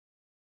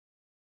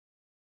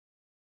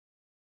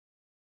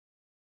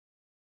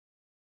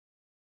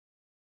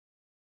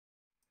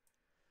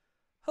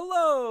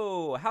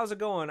Hello! How's it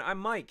going? I'm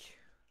Mike,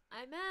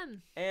 I'm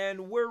Em.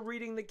 and we're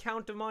reading The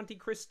Count of Monte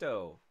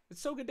Cristo. It's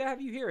so good to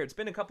have you here. It's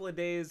been a couple of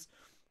days.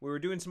 We were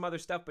doing some other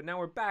stuff, but now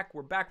we're back.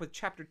 We're back with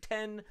chapter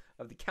 10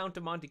 of The Count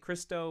of Monte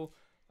Cristo.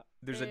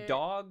 There's a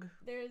dog.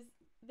 There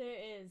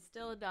is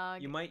still a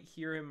dog. You might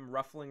hear him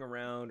ruffling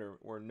around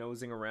or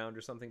nosing around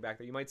or something back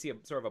there. You might see a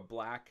sort of a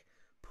black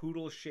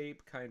poodle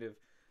shape kind of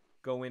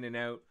go in and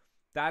out.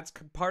 That's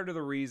part of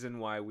the reason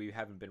why we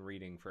haven't been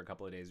reading for a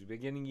couple of days. We've been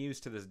getting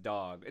used to this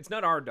dog. It's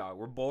not our dog.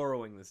 We're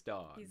borrowing this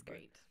dog. He's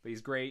great. But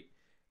he's great,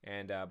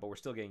 and but we're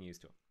still getting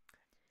used to him.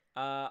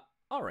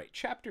 All right,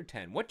 chapter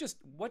 10. What just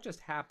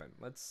happened?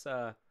 Let's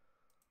dial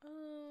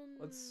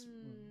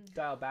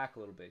back a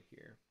little bit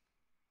here.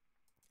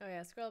 Oh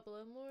yeah, scroll up a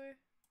little more.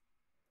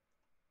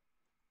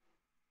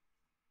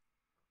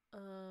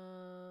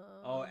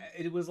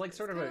 It was like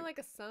sort of like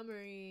a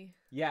summary.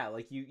 Yeah,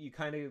 like you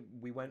kind of,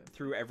 we went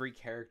through every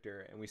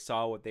character and we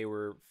saw what they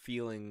were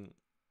feeling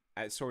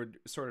at sort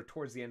of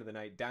towards the end of the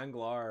night.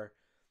 Danglars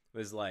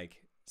was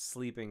like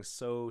sleeping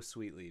so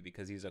sweetly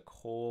because he's a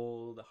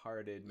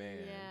cold-hearted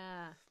man.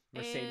 Yeah.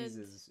 Mercedes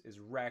is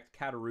wrecked.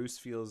 Caderousse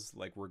feels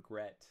like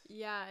regret.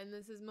 Yeah, and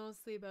this is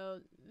mostly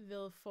about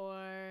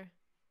Villefort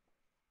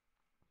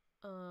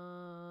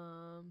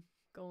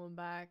going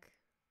back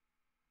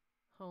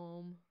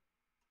home.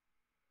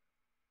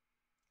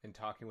 And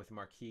talking with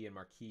Marquis and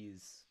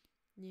Marquise.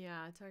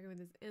 Yeah, talking with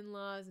his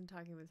in-laws and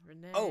talking with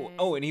Renee.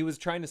 Oh, and he was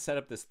trying to set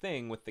up this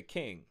thing with the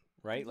king,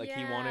 right? Like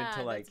he wanted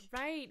to like.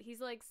 That's right. He's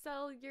like,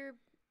 sell your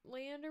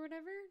land or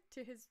whatever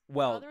to his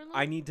Well, father-in-law.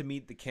 I need to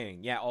meet the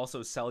king. Yeah,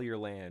 also sell your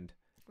land.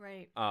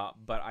 Right.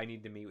 But I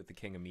need to meet with the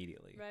king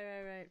immediately.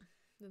 Right.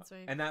 That's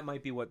right. And that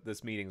might be what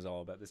this meeting's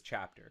all about, this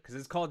chapter. Because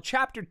it's called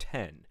Chapter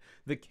 10,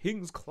 The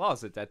King's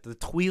Closet at the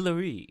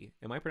Tuileries.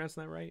 Am I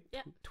pronouncing that right?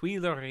 Yeah.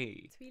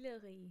 Tuileries.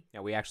 Tuileries.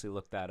 Yeah, we actually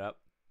looked that up.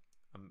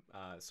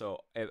 So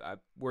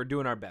we're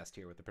doing our best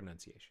here with the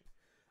pronunciation.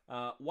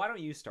 Why don't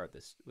you start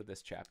with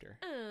this chapter?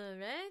 All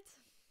right.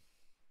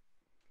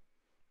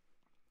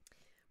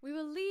 We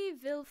will leave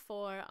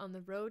Villefort on the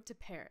road to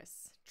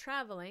Paris,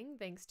 traveling,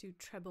 thanks to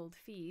trebled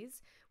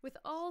fees, with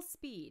all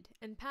speed,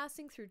 and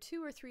passing through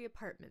 2 or 3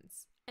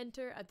 apartments.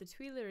 Enter at the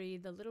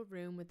Tuileries the little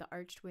room with the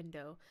arched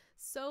window,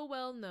 so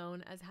well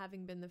known as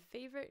having been the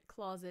favorite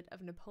closet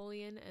of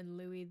Napoleon and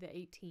Louis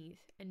XVIII,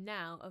 and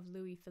now of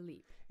Louis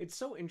Philippe. It's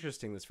so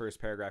interesting, this first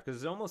paragraph,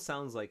 because it almost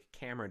sounds like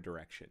camera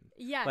direction.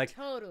 Yeah, like,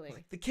 totally.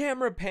 Like the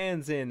camera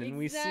pans in, and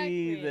we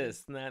see Exactly.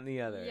 this and that and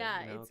the other.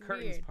 Yeah, you know, it's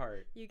curtains weird.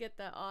 part. You get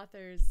the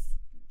author's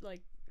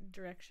like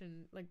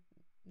direction, like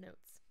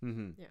notes.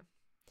 Mm-hmm. Yeah.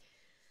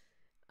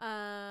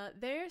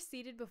 There,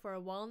 seated before a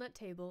walnut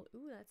table,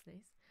 ooh, that's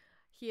nice,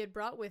 he had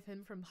brought with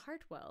him from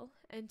Hartwell,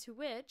 and to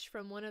which,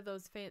 from one of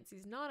those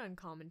fancies not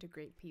uncommon to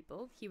great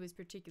people, he was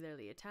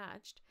particularly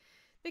attached,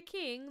 the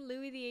king,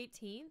 Louis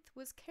XVIII,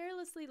 was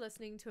carelessly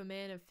listening to a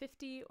man of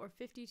 50 or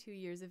 52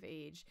 years of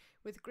age,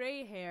 with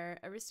grey hair,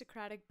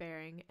 aristocratic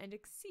bearing, and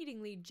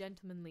exceedingly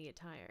gentlemanly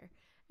attire,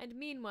 and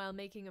meanwhile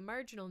making a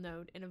marginal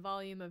note in a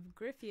volume of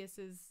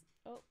Griffius's...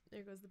 Oh,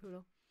 there goes the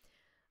poodle.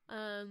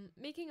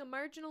 Making a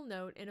marginal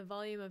note in a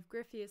volume of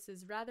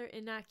Griffius's rather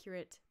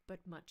inaccurate,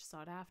 but much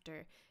sought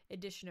after,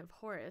 edition of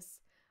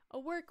Horace, a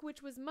work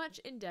which was much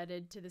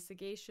indebted to the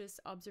sagacious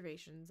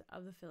observations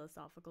of the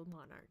philosophical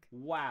monarch.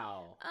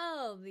 Wow.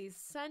 Oh, these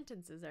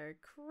sentences are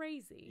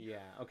crazy.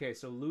 Yeah. Okay,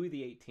 so Louis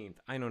XVIII,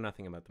 I know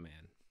nothing about the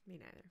man. Me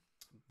neither.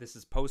 This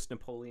is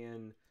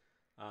post-Napoleon.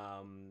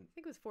 I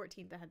think it was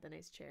 14th that had the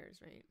nice chairs,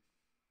 right?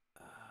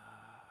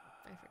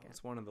 I forget.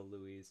 It's one of the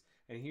Louis.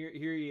 And here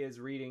he is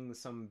reading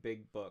some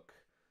big book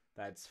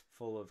that's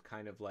full of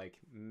kind of like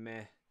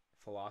meh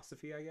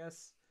philosophy, I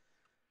guess.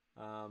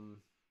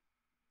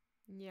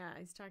 Yeah,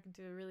 he's talking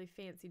to a really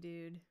fancy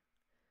dude.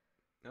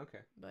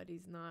 Okay. But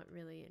he's not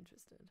really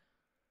interested.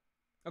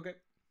 Okay.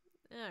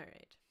 All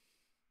right.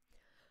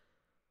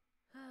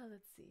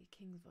 Let's see.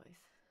 King's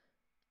voice.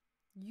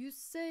 You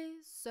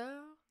say,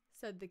 sir,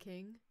 said the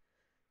king,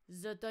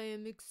 that I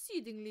am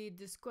exceedingly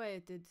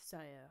disquieted,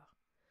 sire.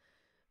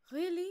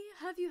 Really,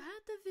 have you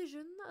had the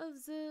vision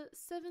of the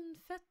 7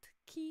 fat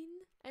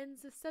kine and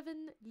the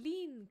 7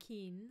 lean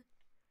kine?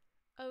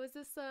 Oh, is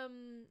this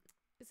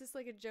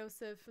like a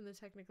Joseph from the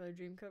Technicolor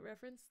Dreamcoat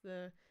reference?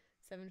 The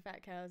 7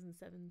 fat cows and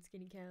 7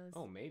 skinny cows?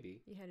 Oh,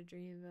 maybe. You had a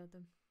dream about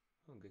them.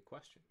 Oh, good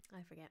question.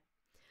 I forget.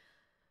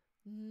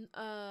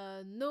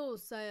 No,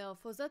 sire,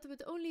 for that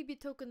would only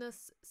betoken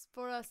us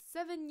for us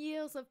 7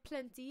 years of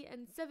plenty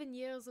and 7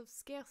 years of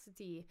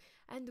scarcity,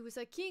 and with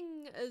a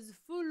king as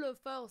full of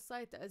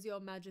foresight as your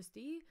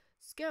majesty,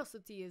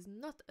 scarcity is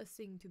not a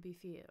thing to be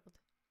feared.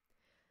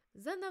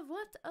 Then of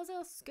what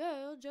other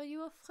scourge are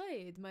you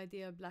afraid, my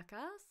dear black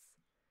ass?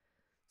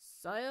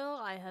 Sire,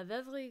 I have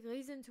every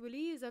reason to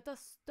believe that a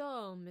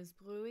storm is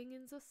brewing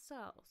in the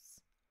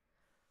south.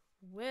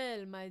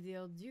 Well, my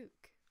dear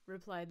duke,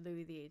 replied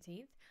Louis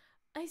XVIII,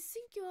 I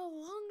think you are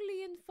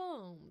wrongly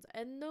informed,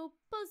 and know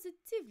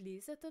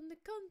positively that on the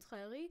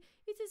contrary,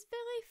 it is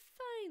very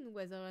fine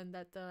weather in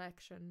that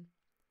direction.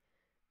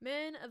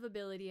 Man of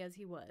ability as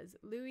he was,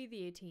 Louis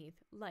XVIII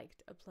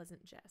liked a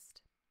pleasant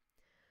jest.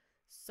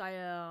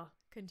 Sire,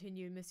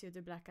 continued Monsieur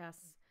de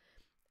Blacas,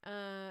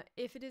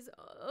 if it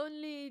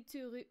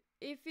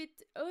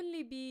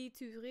only be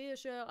to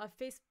reassure a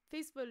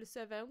faithful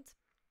servant,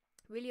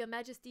 will your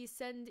Majesty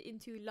send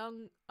into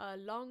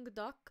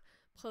Languedoc,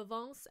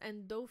 Provence,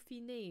 and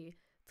Dauphiné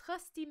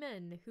trusty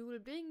men who will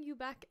bring you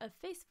back a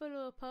faithful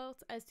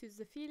report as to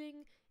the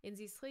feeling in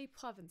these 3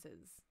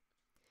 provinces?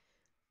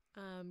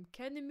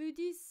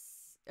 Canimus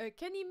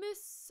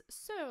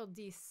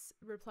surdis,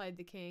 replied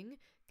the king,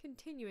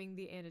 continuing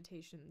the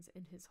annotations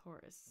in his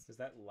Horace. Is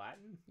that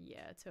Latin?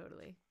 Yeah,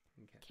 totally.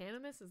 Okay.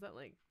 Canimus, is that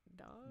like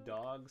dog?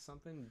 Dog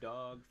something?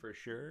 Dog for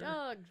sure?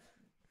 Dog.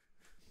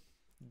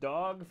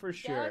 Dog for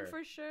sure. Dog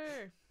for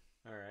sure.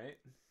 All right.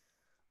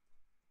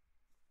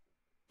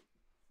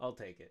 I'll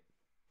take it.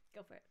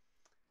 Go for it.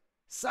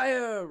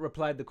 Sire,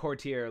 replied the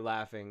courtier,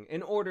 laughing,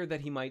 in order that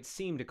he might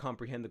seem to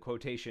comprehend the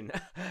quotation.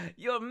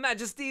 Your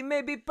Majesty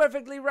may be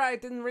perfectly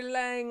right in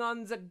relying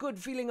on the good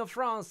feeling of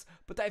France,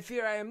 but I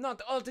fear I am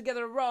not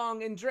altogether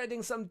wrong in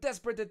dreading some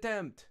desperate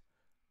attempt.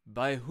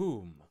 By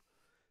whom?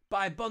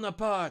 By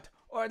Bonaparte,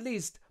 or at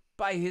least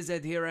by his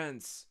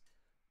adherents.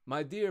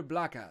 My dear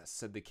Blacas,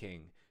 said the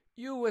king,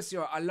 you with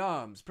your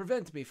alarms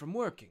prevent me from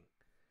working.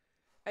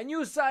 And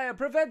you, sire,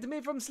 prevent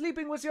me from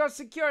sleeping with your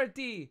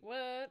security.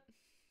 What?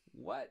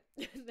 What?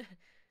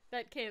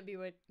 That can't be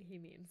what he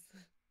means.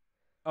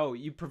 Oh,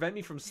 you prevent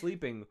me from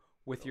sleeping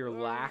with your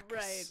lax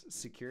right.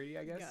 security,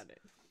 I guess? Got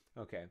it.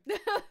 Okay.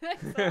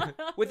 That's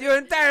all. With your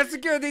entire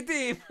security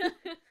team!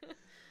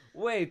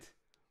 Wait,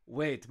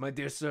 my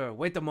dear sir,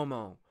 wait a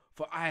moment,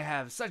 for I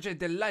have such a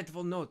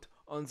delightful note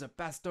on the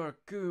Pastor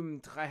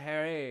cum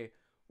trahere.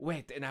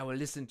 Wait, and I will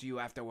listen to you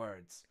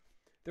afterwards.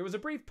 There was a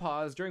brief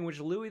pause during which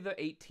Louis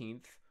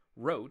XVIII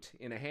wrote,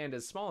 in a hand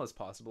as small as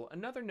possible,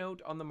 another note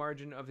on the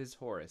margin of his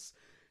Horace,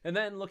 and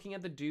then, looking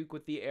at the Duke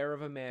with the air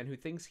of a man who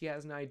thinks he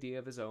has an idea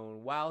of his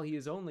own while he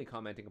is only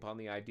commenting upon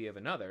the idea of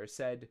another,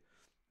 said,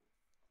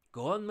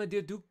 Go on, my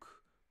dear Duke,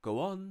 go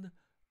on,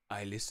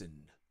 I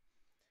listen.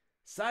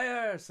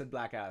 Sire, said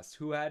Blackass,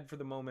 who had for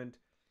the moment...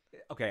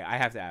 Okay, I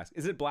have to ask,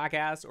 is it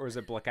Blackass, or is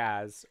it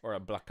Blackaz, or a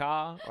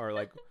Blacka, or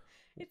like...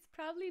 It's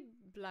probably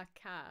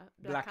Blacka.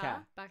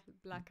 Blacka.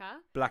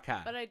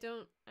 Blacka. But I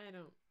don't...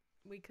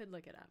 We could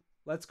look it up.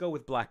 Let's go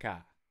with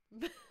Blacka.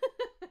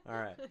 All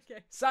right.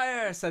 Okay.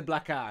 Sire, said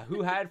Blacka,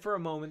 who had for a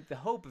moment the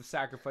hope of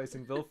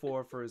sacrificing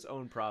Villefort for his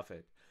own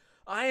profit.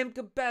 I am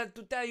compelled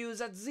to tell you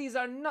that these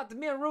are not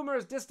mere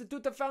rumors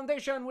destitute of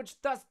foundation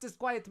which thus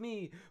disquiet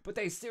me, but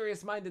a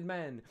serious-minded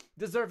man,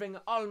 deserving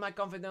all my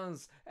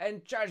confidence,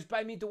 and charged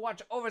by me to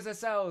watch over the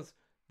south.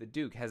 The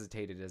Duke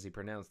hesitated as he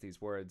pronounced these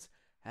words.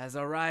 Has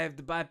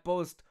arrived by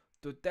post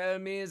to tell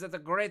me that a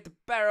great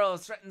peril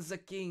threatens the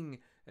king,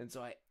 and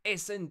so I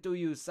hasten to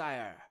you,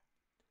 sire.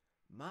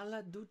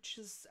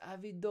 Maladucis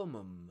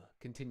avidomum,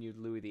 continued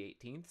Louis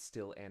XVIII,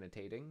 still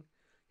annotating.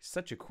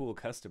 Such a cool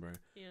customer.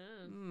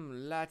 Yeah.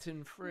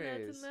 Latin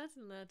phrase.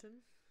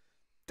 Latin.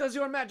 Does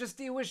your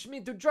Majesty wish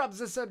me to drop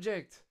the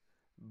subject?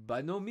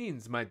 By no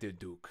means, my dear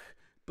Duke,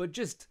 but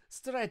just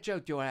stretch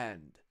out your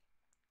hand.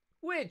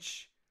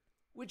 Which?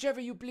 Whichever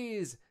you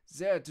please,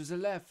 there to the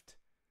left.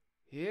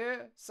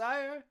 Here,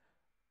 sire?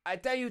 I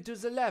tell you to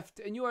the left,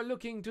 and you are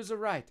looking to the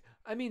right.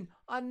 I mean,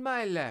 on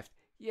my left.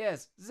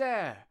 Yes,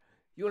 there.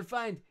 You'll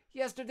find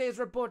yesterday's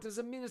report of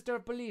the Minister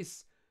of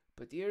Police.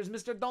 But here's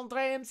Mr.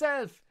 d'André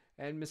himself.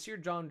 And Monsieur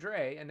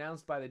d'André,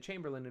 announced by the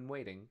Chamberlain in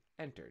waiting,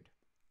 entered.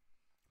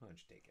 Why don't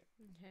you take it?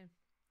 Okay.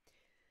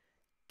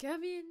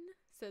 Come in,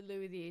 said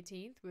Louis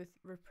XVIII with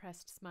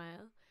repressed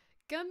smile.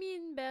 Come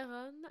in,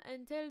 Baron,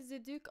 and tell the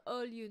Duke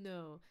all you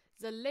know.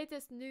 The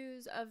latest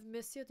news of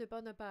Monsieur de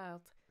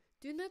Bonaparte.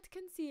 Do not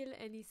conceal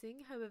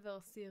anything,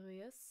 however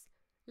serious.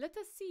 Let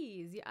us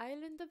see, the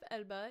island of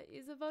Elba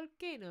is a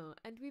volcano,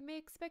 and we may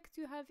expect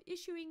to have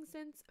issuing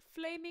thence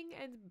flaming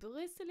and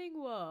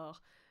bristling war.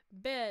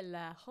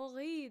 Bella,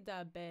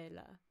 horrida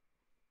bella.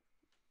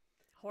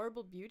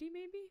 Horrible beauty,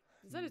 maybe?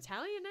 Is that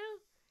Italian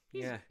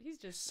now? He's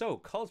just so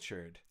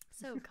cultured.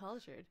 So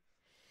cultured.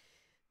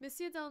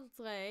 Monsieur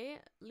d'André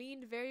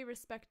leaned very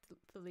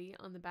respectfully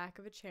on the back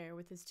of a chair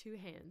with his 2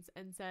 hands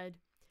and said,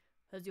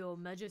 Has your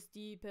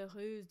Majesty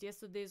perused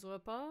yesterday's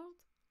report?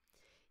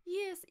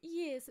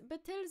 Yes,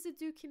 but tell the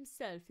Duke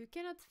himself you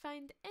cannot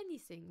find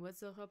anything what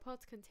the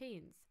report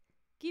contains.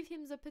 Give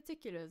him the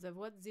particulars of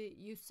what the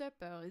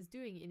usurper is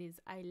doing in his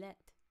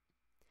islet.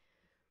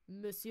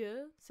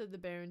 Monsieur, said the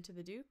Baron to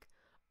the Duke,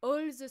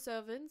 all the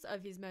servants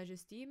of his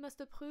Majesty must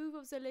approve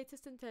of the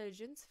latest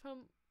intelligence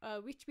from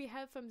which we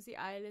have from the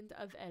island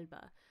of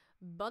Elba.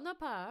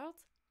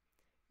 Bonaparte.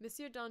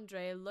 Monsieur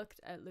d'André looked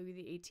at Louis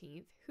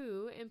XVIII,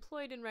 who,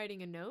 employed in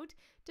writing a note,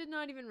 did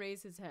not even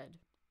raise his head.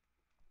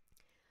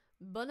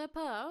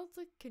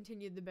 Bonaparte,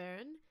 continued the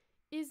Baron,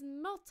 is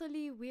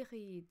mortally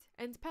wearied,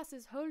 and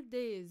passes whole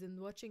days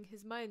in watching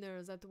his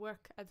miners at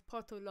work at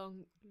Porto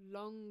Long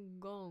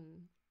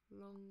Gone.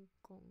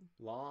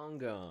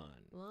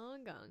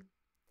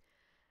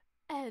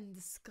 And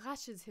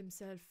scratches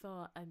himself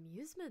for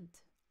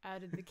amusement.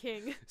 added the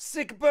king.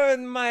 Sick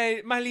burn,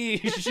 my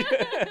liege.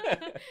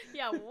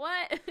 Yeah,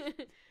 what?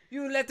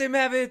 You let him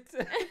have it.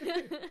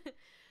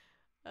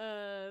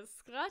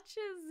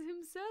 Scratches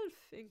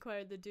himself,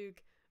 inquired the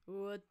Duke.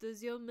 What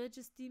does your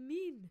majesty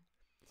mean?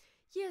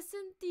 Yes,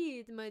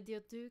 indeed, my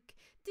dear Duke.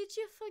 Did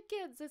you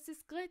forget that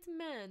this great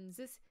man,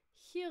 this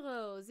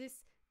hero,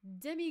 this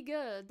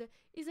demigod,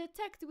 is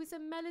attacked with a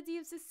malady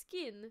of the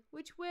skin,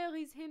 which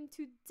wearies him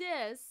to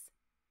death?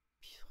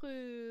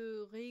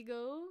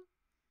 Prurigo?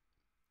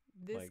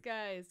 This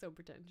guy is so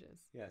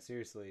pretentious. Yeah,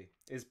 seriously.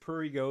 Is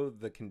prurigo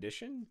the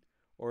condition?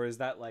 Or is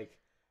that like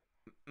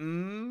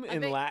in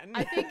Latin?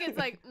 I think it's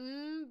like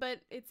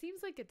but it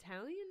seems like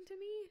Italian to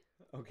me.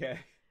 Okay.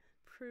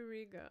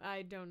 Prurigo.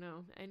 I don't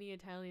know. Any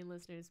Italian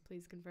listeners,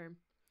 please confirm.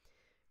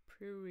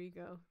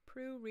 Prurigo.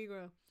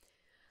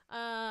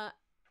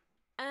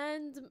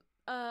 And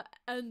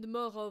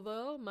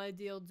moreover, my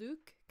dear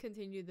Duke,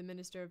 continued the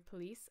Minister of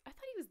Police. I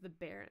thought he was the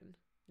Baron.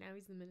 Now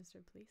he's the Minister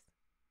of Police.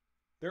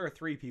 There are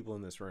 3 people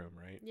in this room,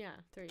 right? Yeah,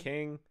 3.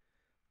 King,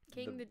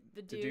 the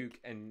Duke,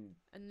 and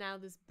now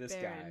this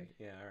Baron. Guy.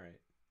 Yeah, all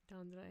right.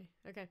 Dandre.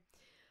 Okay.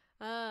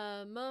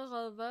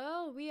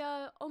 Moreover, we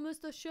are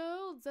almost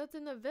assured that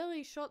in a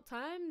very short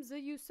time the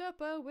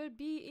usurper will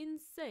be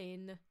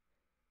insane.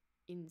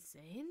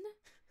 Insane?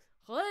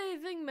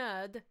 Raving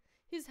mad.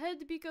 His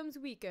head becomes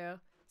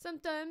weaker.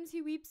 Sometimes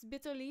he weeps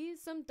bitterly,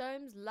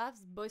 sometimes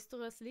laughs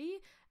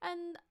boisterously,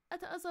 and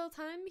at other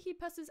time he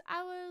passes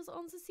hours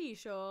on the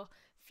seashore,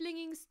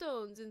 flinging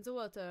stones in the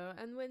water,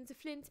 and when the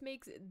flint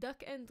makes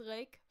duck and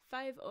drake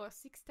 5 or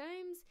 6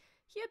 times,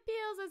 he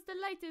appears as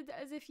delighted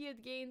as if he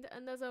had gained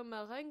another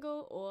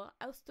Marengo or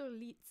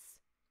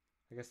Austerlitz.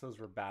 I guess those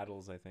were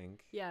battles, I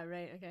think. Yeah,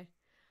 right, okay.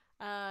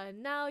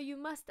 Now you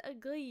must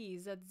agree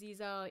that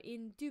these are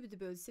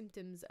indubitable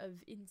symptoms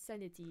of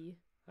insanity.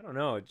 I don't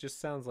know. It just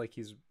sounds like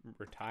he's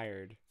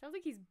retired. Sounds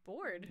like he's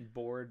bored.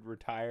 Bored,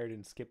 retired,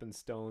 and skipping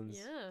stones.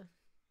 Yeah.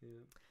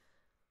 Yeah.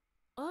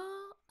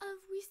 Oh,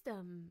 of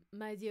wisdom,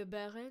 my dear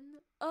Baron.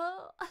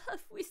 Oh,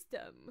 of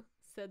wisdom,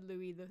 said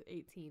Louis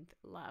XVIII,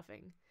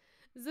 laughing.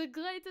 The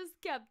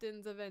greatest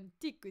captains of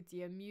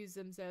antiquity amuse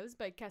themselves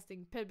by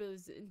casting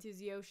pebbles into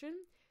the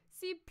ocean.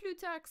 See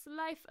Plutarch's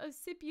Life of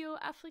Scipio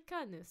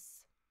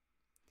Africanus.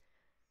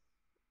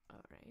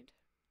 All right.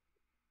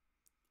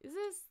 Is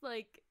this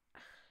like...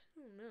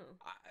 I don't know.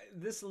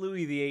 This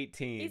Louis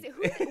XVIII.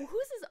 Who's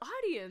his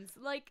audience?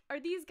 Like, are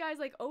these guys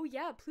like, oh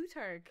yeah,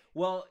 Plutarch?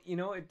 Well, you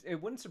know,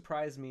 it wouldn't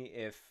surprise me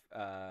if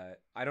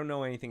I don't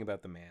know anything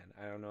about the man.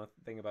 I don't know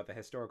anything about the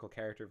historical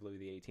character of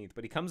Louis XVIII,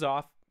 but he comes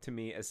off to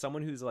me as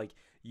someone who's like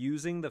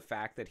using the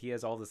fact that he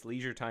has all this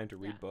leisure time to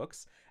read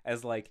books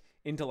as like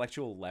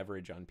intellectual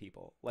leverage on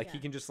people. Like he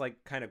can just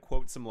like kind of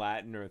quote some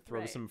Latin or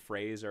throw some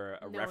phrase or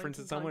a reference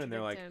at someone, and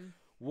they're like,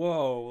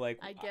 "Whoa,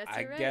 like I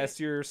guess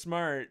you're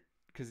smart."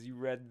 Because you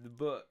read the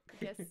book.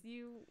 Guess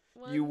you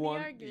won the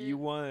argument. You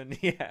won,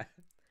 yeah.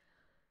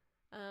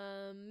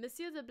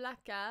 Monsieur de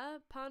Blacas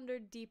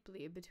pondered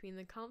deeply between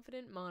the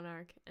confident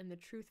monarch and the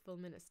truthful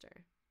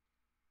minister.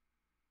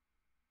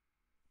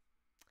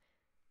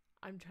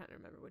 I'm trying to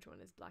remember which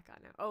one is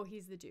Blacas now. Oh,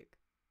 he's the Duke.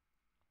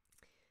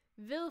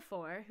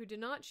 Villefort, who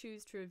did not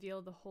choose to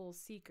reveal the whole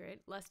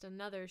secret, lest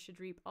another should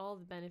reap all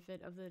the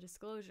benefit of the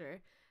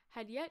disclosure,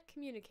 had yet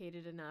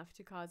communicated enough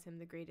to cause him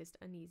the greatest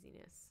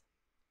uneasiness.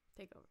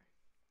 Take over.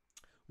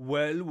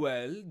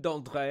 Well,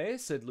 Dandre,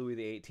 said Louis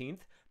XVIII,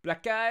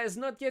 Blacas is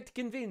not yet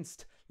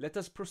convinced. Let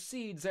us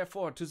proceed,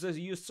 therefore, to the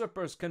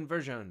usurper's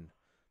conversion.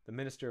 The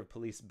Minister of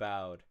Police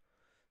bowed.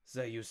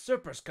 The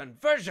usurper's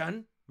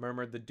conversion?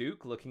 Murmured the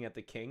Duke, looking at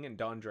the King and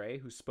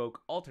Dandre, who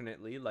spoke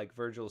alternately like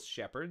Virgil's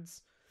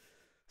shepherds.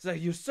 The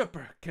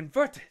usurper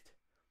converted?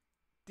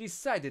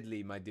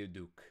 Decidedly, my dear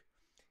Duke.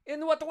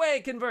 In what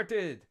way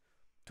converted?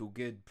 To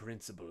good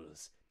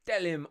principles.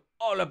 Tell him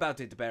all about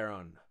it,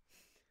 Baron.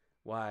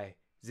 Why,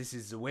 this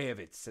is the way of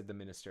it, said the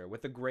minister,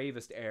 with the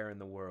gravest air in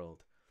the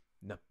world.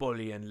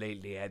 Napoleon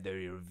lately had a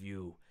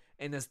review,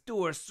 and as 2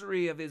 or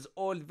 3 of his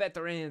old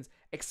veterans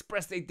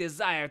expressed a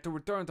desire to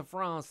return to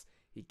France,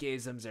 he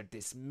gave them their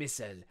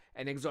dismissal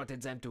and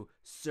exhorted them to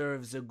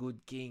serve the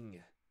good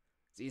king.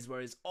 These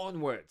were his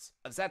own words.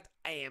 Of that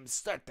I am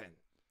certain.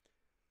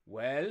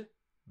 Well,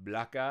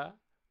 Blacas,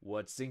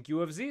 what think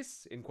you of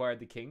this? Inquired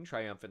the king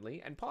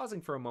triumphantly, and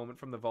pausing for a moment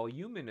from the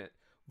voluminous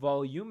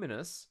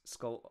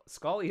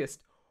scholiast.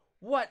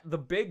 What? The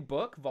big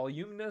book?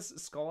 Voluminous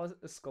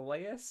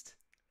scholiast?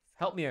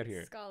 Help me out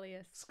here.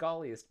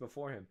 Scholiast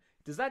before him.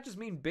 Does that just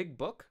mean big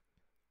book?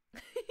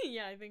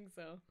 Yeah, I think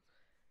so.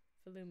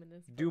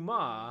 Voluminous.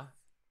 Dumas.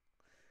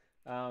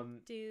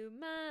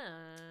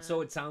 Dumas.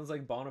 So it sounds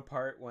like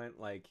Bonaparte went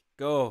like,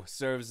 go,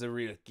 serve the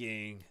real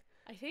king.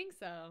 I think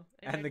so.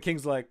 And the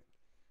king's like,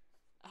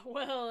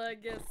 well, I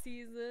guess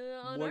he's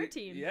on our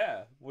team.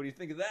 Yeah. What do you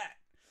think of that?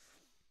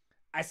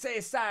 I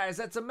say, sires,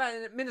 that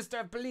the Minister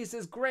of Police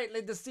is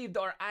greatly deceived,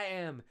 or I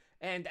am.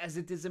 And as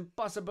it is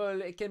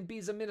impossible it can be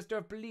the Minister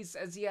of Police,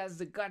 as he has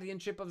the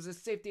guardianship of the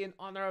safety and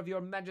honor of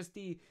your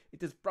majesty,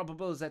 it is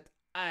probable that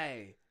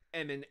I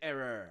am in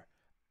error.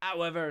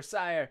 However,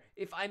 sire,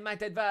 if I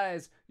might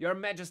advise, your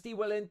majesty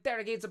will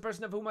interrogate the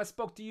person of whom I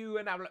spoke to you,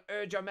 and I will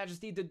urge your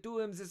majesty to do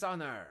him this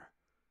honor.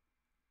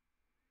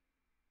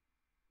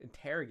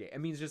 Interrogate.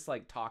 It means just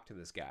like talk to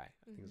this guy,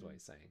 I think is what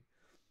he's saying.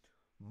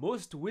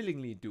 Most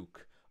willingly,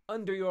 Duke.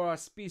 Under your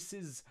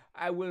auspices,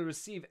 I will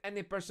receive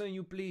any person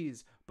you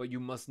please, but you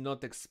must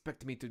not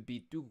expect me to be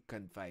too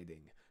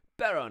confiding.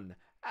 Baron,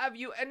 have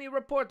you any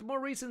report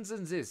more recent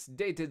than this,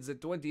 dated the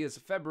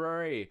 20th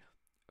February,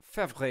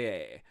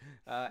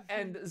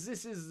 and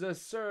this is the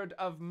 3rd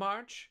of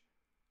March?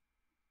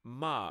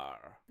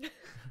 Mar.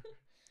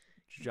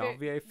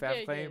 Janvier,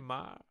 février,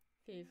 Mar.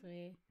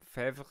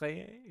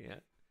 Février, yeah.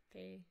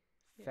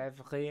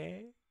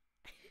 Février.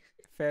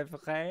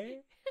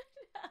 Février.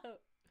 No.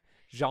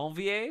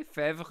 Janvier,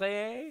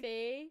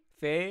 février.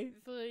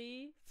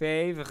 Février.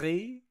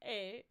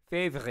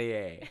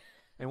 Février.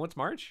 And what's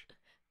March?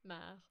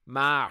 Mar.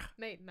 Mar.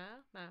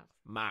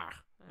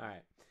 All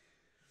right.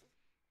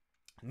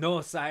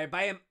 No, sire, but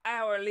I am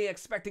hourly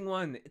expecting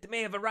one. It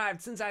may have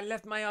arrived since I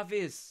left my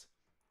office.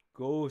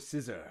 Go,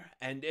 Caesar,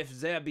 and if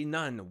there be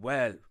none,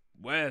 well,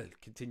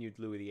 continued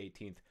Louis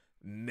XVIII,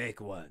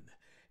 make one.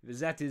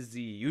 That is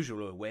the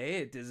usual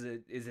way, is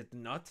it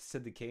not?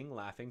 Said the king,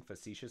 laughing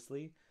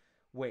facetiously.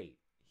 Wait,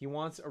 he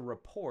wants a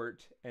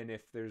report, and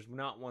if there's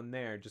not one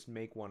there, just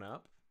make one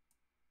up?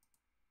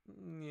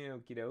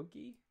 Okie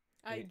dokie.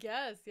 I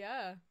guess,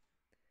 yeah.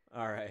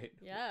 All right.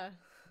 Yeah.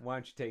 Why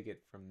don't you take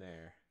it from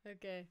there?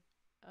 Okay.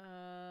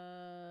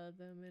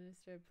 The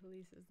Minister of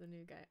Police is the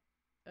new guy.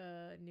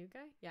 New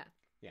guy? Yeah.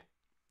 Yeah.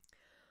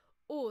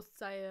 Oh,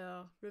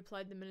 sire,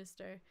 replied the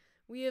minister,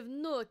 we have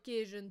no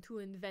occasion to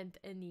invent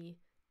any.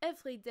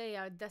 Every day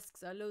our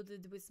desks are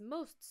loaded with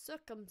most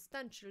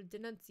circumstantial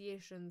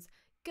denunciations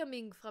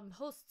coming from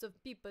hosts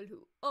of people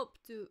who hope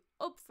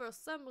for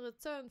some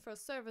return for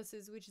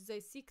services which they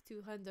seek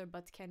to render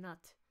but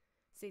cannot.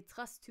 They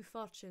trust to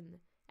fortune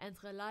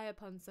and rely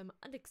upon some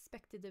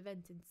unexpected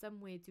event in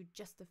some way to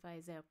justify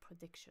their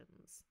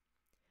predictions.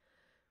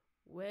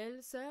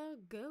 Well, sir,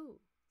 go,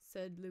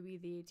 said Louis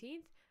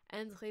XVIII,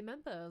 and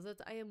remember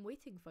that I am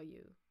waiting for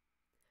you.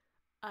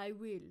 I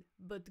will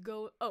but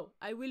go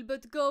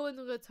and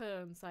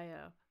return,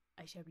 sire.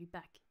 I shall be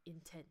back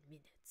in 10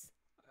 minutes.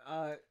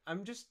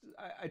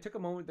 I took a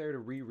moment there to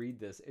reread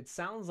this. It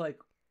sounds like,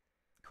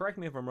 correct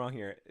me if I'm wrong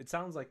here, it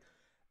sounds like,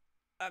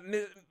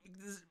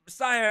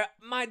 sire,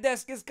 my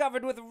desk is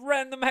covered with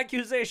random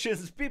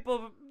accusations.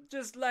 People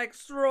just like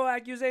throw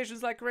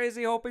accusations like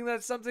crazy, hoping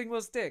that something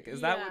will stick.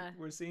 Is that what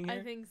we're seeing here?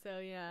 I think so,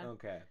 yeah.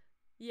 Okay.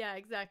 Yeah,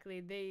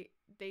 exactly. They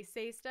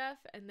say stuff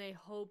and they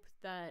hope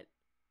that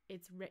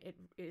it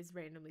is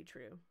randomly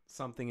true.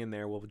 Something in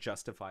there will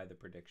justify the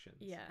predictions.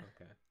 Yeah.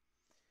 Okay.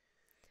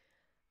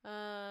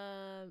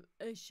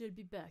 I shall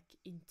be back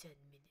in 10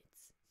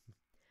 minutes.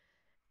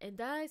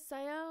 And I,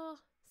 sire,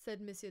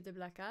 said Monsieur de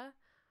Blacas,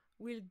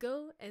 will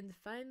go and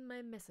find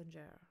my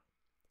messenger.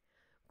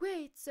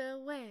 Wait, sir,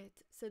 wait,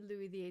 said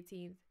Louis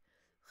XVIII.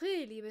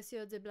 Really,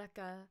 Monsieur de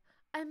Blacas,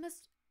 I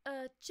must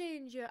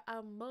change your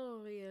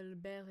armorial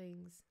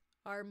bearings.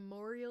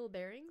 Armorial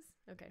bearings?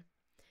 Okay.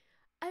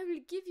 I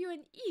will give you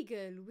an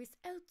eagle with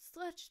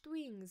outstretched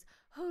wings,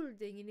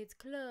 holding in its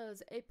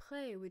claws a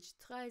prey which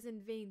tries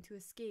in vain to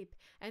escape,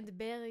 and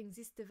bearing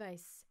this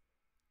device,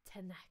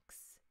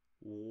 Tenax.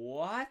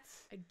 What?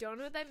 I don't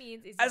know what that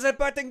means. As a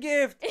parting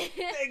gift,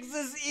 take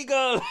this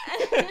eagle.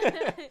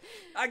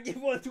 I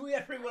give one to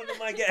every one of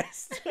my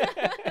guests.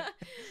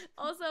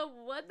 Also,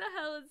 what the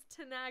hell is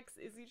Tenax?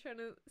 Is he trying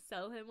to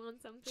sell him on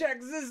something?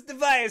 Check this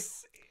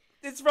device.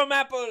 It's from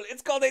Apple.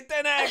 It's called a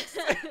 10X.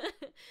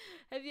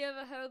 Have you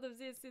ever heard of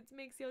this? It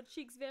makes your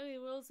cheeks very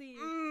rosy.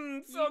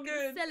 So you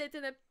good. Can sell it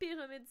in a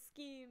pyramid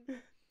scheme.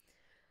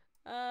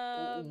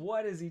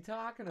 What is he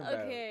talking about?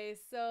 Okay,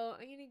 so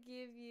I'm gonna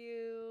give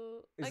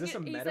you. Is this a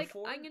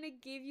metaphor? I'm gonna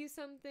give you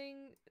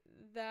something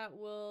that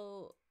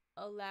will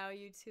allow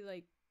you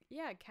to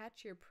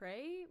catch your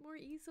prey more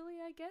easily,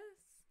 I guess.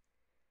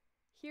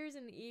 Here's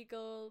an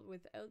eagle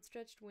with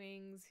outstretched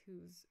wings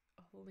who's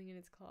holding in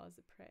its claws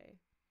a prey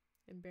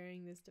and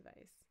bearing this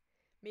device.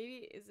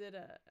 Maybe is it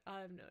I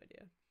have no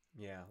idea.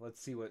 Yeah,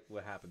 let's see what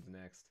happens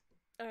next.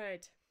 All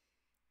right.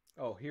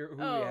 Oh, who do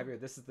we have here?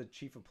 This is the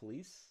chief of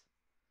police.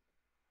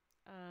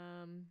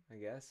 I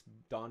guess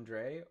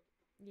Dondre.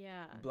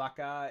 Yeah.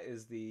 Blacas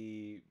is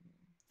the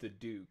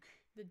Duke.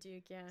 The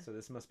Duke, yeah. So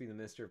this must be the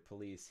Minister of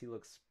Police. He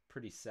looks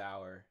pretty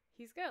sour.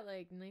 He's got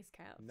nice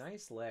calves.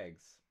 Nice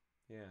legs.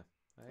 Yeah,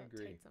 I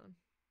agree. Tights on.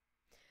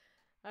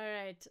 All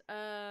right.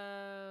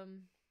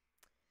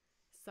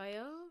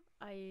 Sire,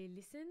 I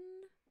listen,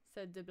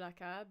 said de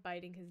Blacas,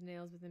 biting his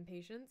nails with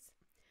impatience.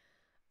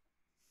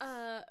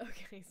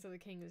 Okay, so the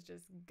king is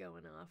just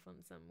going off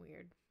on some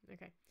weird.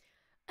 Okay.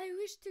 I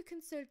wish to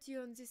consult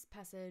you on this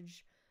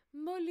passage.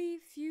 Molli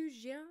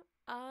fugien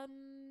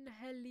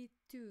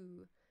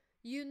angelitu.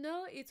 You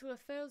know it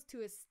refers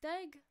to a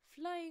stag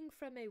flying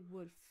from a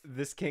wolf.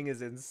 This king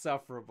is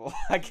insufferable.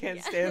 I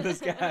can't stand this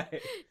guy.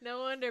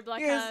 No wonder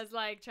Blacas is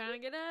trying to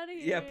get out of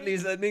here. Yeah,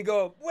 please let me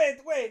go. Wait.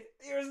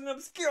 Here's an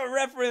obscure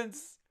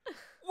reference.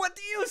 What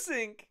do you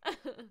think?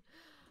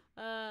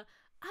 Are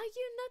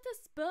you not a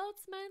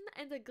sportsman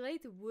and a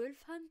great wolf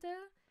hunter?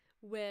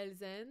 Well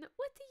then,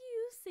 what do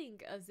you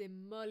think of the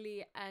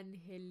Molly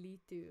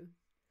Angelito?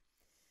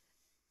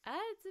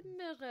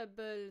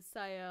 Admirable,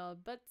 sire,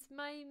 but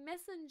my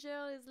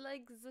messenger is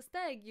like the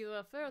stag you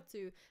refer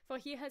to, for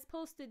he has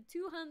posted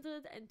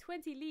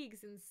 220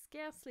 leagues in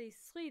scarcely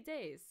 3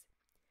 days.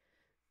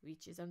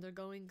 Which is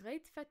undergoing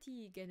great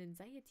fatigue and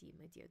anxiety,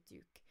 my dear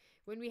Duke,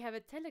 when we have a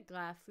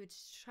telegraph which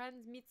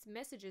transmits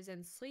messages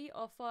in 3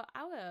 or 4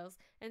 hours,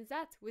 and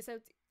that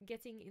without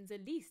getting in the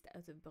least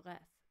out of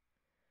breath.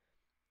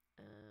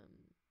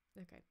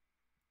 Okay.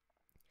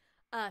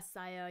 Ah,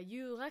 sire,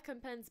 you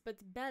recompense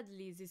but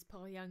badly this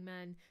poor young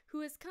man,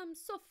 who has come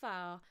so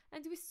far,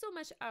 and with so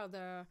much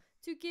ardor,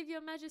 to give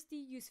your majesty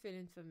useful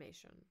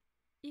information.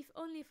 If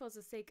only for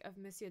the sake of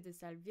Monsieur de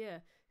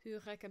Salvieux, who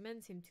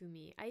recommends him to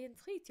me, I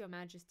entreat your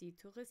majesty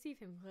to receive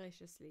him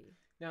graciously.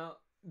 Now,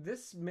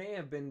 this may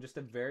have been just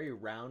a very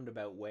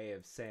roundabout way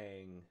of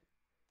saying,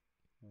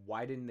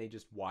 why didn't they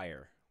just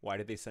wire? Why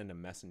did they send a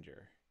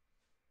messenger?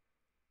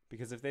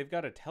 Because if they've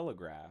got a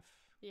telegraph...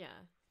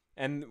 Yeah.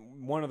 And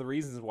one of the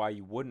reasons why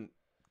you wouldn't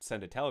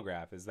send a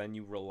telegraph is then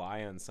you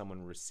rely on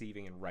someone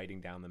receiving and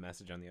writing down the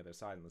message on the other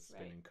side unless it's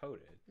been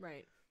encoded.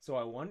 Right. So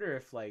I wonder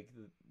if, like,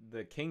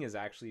 the king is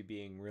actually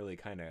being really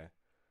kind of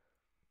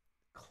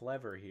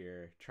clever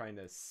here, trying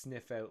to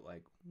sniff out,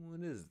 like, what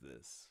is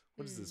this?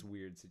 What is this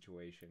weird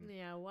situation?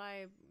 Yeah,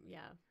 why is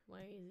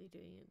he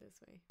doing it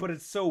this way? But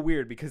it's so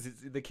weird because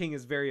the king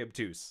is very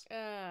obtuse.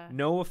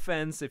 No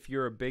offense if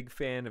you're a big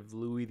fan of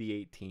Louis the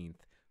 18th,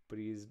 but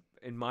he's,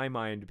 in my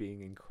mind,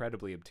 being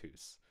incredibly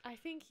obtuse. I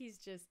think he's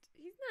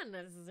not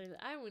necessarily,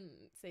 I wouldn't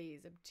say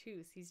he's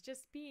obtuse. He's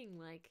just being,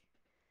 like,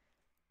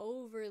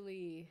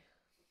 overly.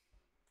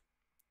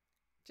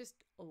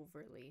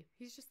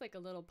 He's just, like, a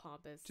little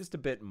pompous. Just a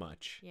bit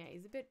much. Yeah,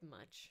 he's a bit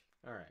much.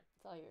 All right.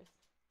 It's all yours.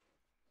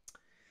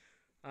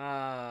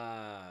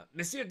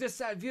 Monsieur de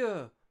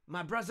Salvieux,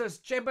 my brother's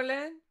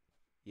chamberlain?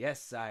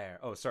 Yes, sire.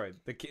 Oh, sorry,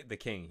 the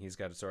king. He's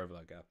got a sort of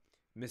like a,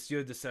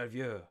 Monsieur de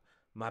Salvieux,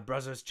 my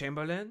brother's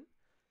chamberlain?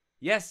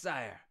 Yes,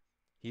 sire.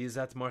 He is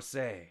at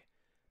Marseille,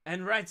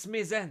 and writes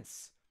me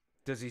thence.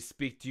 Does he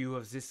speak to you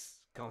of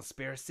this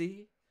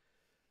conspiracy?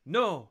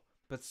 No,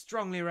 but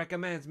strongly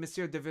recommends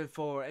Monsieur de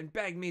Villefort, and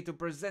begged me to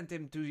present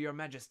him to your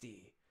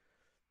majesty.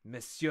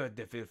 Monsieur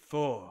de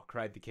Villefort,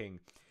 cried the king.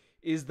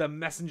 Is the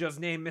messenger's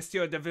name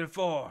Monsieur de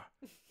Villefort?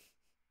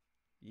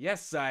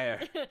 Yes, sire.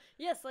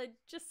 Yes, I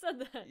just said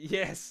that.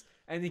 Yes,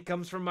 and he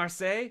comes from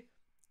Marseille?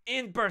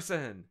 In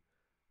person.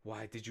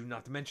 Why did you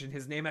not mention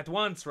his name at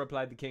once?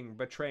 Replied the king,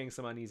 betraying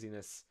some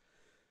uneasiness.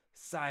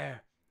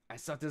 Sire, I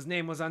thought his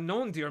name was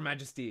unknown to your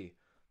majesty.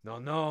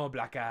 No,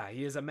 Blacas,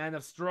 he is a man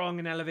of strong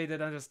and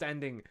elevated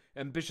understanding,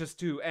 ambitious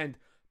too, and,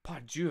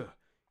 pardieu,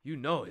 you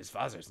know his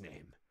father's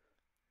name.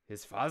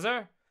 His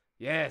father?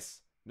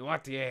 Yes,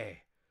 Noirtier.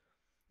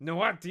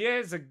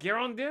 Noirtier the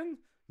Girondin?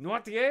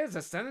 Noirtier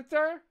the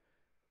senator?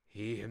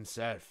 He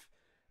himself.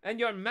 And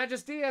your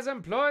majesty has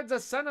employed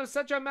the son of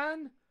such a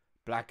man?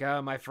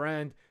 Blacas, my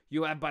friend,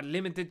 you have but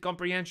limited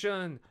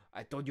comprehension.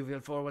 I told you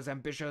Villefort was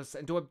ambitious,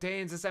 and to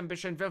obtain this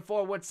ambition,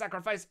 Villefort would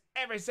sacrifice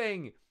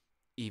everything,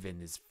 even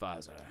his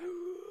father.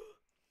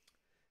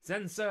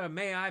 Then, sir,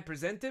 may I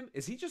present him?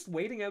 Is he just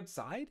waiting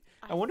outside?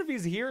 I wonder if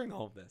he's hearing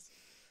all of this.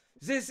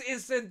 This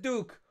instant,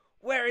 Duke.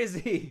 Where is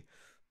he?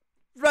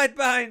 Right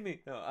behind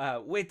me.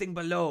 Waiting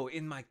below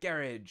in my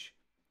carriage.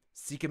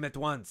 Seek him at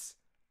once.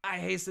 I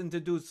hasten to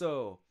do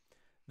so.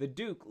 The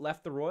Duke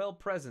left the royal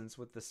presence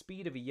with the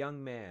speed of a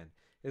young man.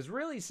 His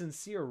really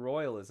sincere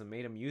royalism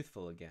made him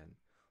youthful again.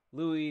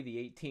 Louis the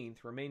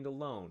 18th remained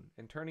alone,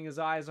 and turning his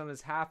eyes on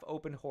his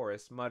half-open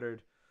Horace,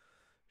 muttered,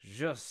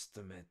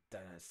 Justimet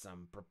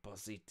sam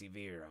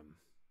propositivirum.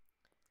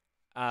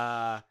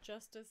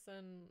 Justice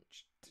and...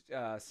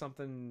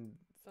 something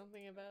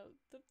about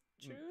the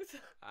truth?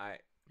 I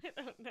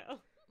don't know.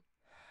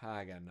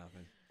 I got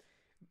nothing.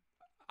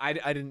 I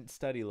didn't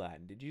study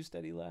Latin. Did you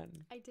study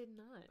Latin? I did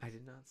not. I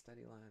did not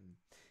study Latin.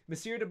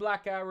 Monsieur de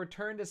Blacas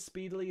returned as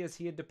speedily as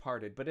he had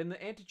departed, but in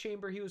the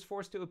antechamber he was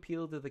forced to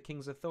appeal to the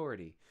king's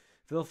authority.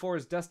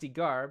 Villefort's dusty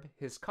garb,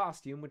 his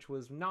costume, which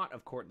was not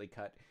of courtly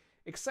cut,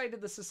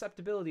 excited the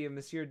susceptibility of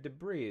Monsieur de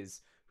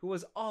Brézé, who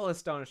was all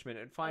astonishment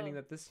at finding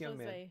that this young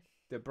man...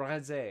 De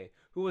Brézé,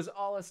 who was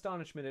all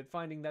astonishment at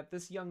finding that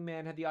this young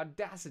man had the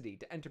audacity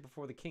to enter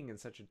before the king in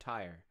such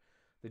attire.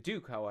 The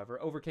Duke,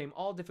 however, overcame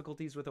all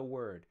difficulties with a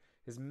word,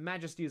 His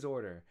Majesty's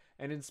order,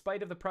 and in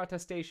spite of the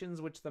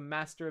protestations which the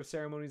master of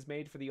ceremonies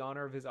made for the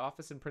honor of his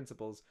office and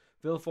principles,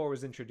 Villefort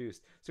was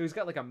introduced. So he's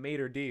got like a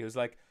maitre d' who's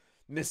like,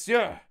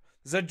 Monsieur,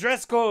 the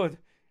dress code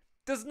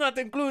does not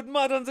include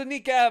mud on the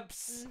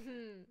kneecaps.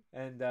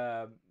 And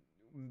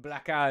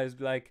Blacas is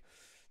like,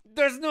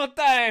 there's no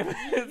time.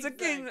 The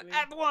king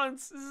at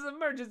once. This is an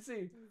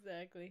emergency.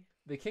 Exactly.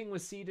 The king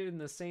was seated in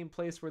the same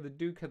place where the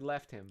Duke had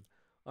left him.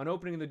 On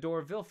opening the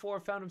door,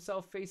 Villefort found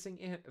himself facing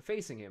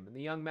him, and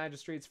the young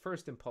magistrate's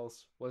first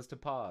impulse was to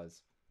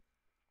pause.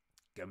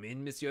 Come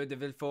in, Monsieur de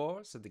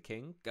Villefort, said the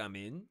king. Come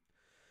in.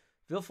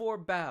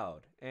 Villefort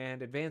bowed,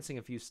 and advancing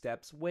a few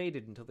steps,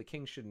 waited until the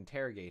king should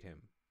interrogate him.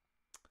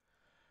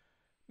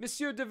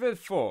 Monsieur de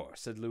Villefort,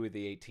 said Louis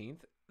XVIII,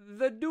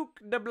 the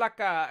Duc de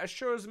Blacas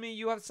assures me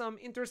you have some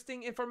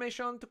interesting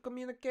information to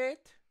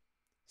communicate.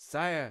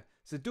 Sire,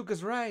 the Duke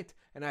is right,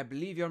 and I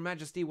believe your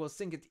majesty will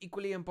think it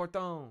equally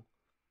important.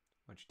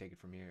 Why don't you take it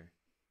from here?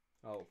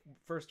 Oh,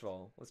 first of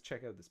all, let's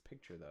check out this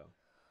picture, though.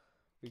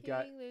 We've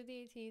got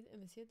Louis XVIII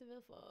and Monsieur de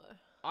Villefort.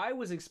 I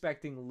was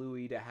expecting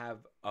Louis to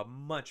have a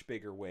much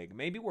bigger wig.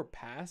 Maybe we're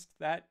past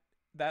that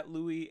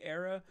Louis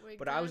era, Wig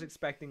but I was time?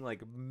 expecting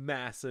like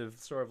massive,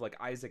 sort of like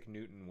Isaac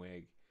Newton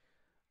wig.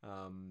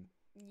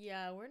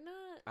 Yeah, we're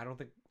not.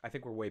 I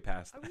think we're way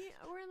past Are that.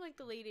 we're in like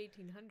the late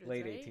 1800s,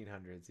 Late right?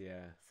 1800s,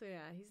 yeah. So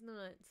yeah, he's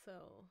not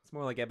so. It's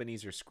more like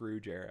Ebenezer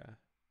Scrooge era.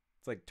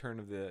 It's like turn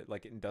of the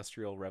like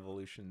industrial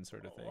revolution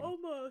sort of thing.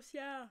 Almost,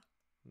 yeah.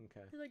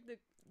 Okay. It's like the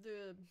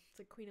it's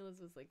like Queen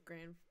Elizabeth's like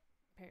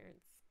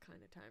grandparents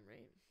kind of time,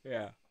 right?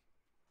 Yeah.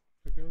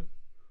 Okay.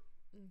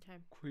 Okay.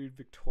 Queen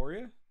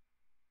Victoria?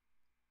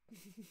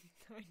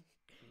 I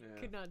Yeah.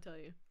 could not tell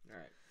you. All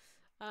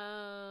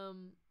right.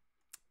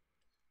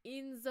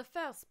 In the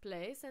first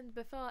place, and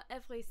before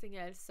everything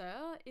else,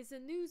 sir, is the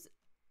news.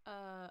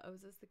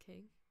 Is this the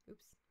king?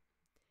 Oops.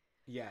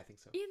 Yeah, I think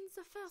so. In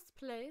the first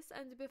place,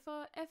 and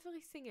before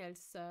everything else,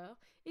 sir,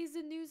 is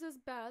the news as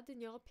bad,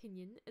 in your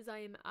opinion, as I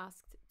am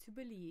asked to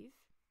believe?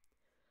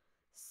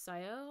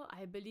 Sire,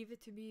 I believe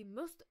it to be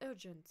most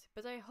urgent,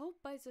 but I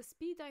hope by the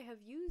speed I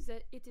have used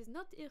that it is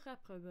not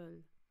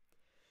irreparable.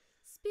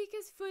 Speak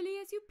as fully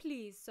as you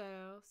please,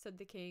 sir, said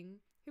the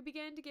king, who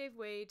began to give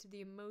way to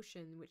the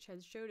emotion which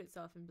had showed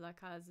itself in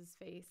Blacas's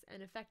face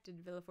and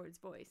affected Villefort's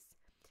voice.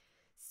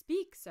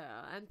 Speak,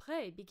 sir, and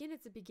pray begin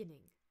at the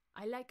beginning.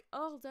 I like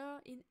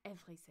order in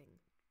everything.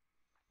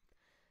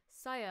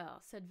 Sire,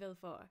 said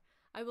Villefort,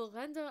 I will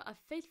render a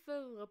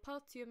faithful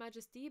report to your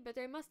majesty, but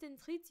I must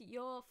entreat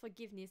your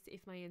forgiveness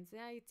if my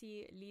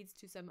anxiety leads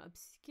to some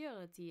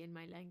obscurity in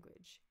my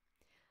language.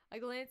 A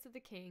glance at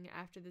the king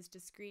after this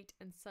discreet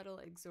and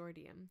subtle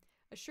exordium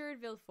assured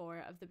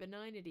Villefort of the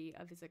benignity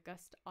of his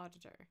august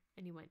auditor,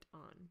 and he went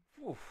on.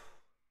 Oof.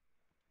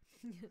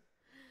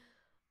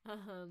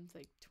 It's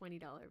like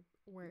 $20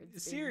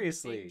 words.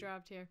 Seriously. being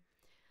dropped here.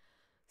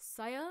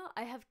 Sire,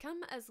 I have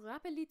come as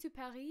rapidly to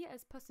Paris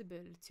as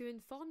possible to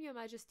inform your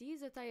majesty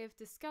that I have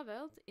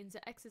discovered, in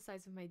the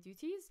exercise of my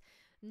duties,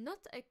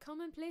 not a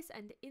commonplace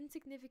and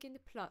insignificant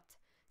plot,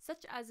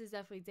 such as is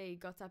every day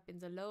got up in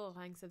the lower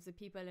ranks of the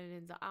people and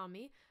in the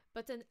army,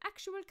 but an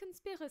actual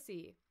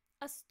conspiracy,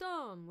 a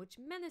storm which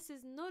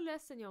menaces no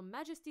less than your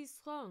majesty's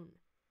throne.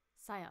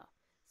 Sire,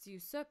 the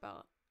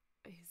usurper...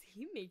 Is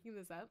he making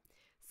this up?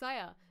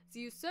 Sire, the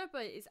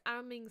usurper is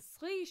arming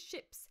 3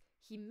 ships.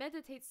 He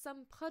meditates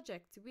some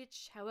project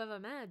which, however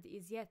mad,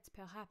 is yet,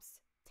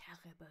 perhaps,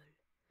 terrible.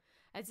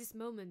 At this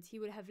moment he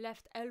would have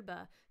left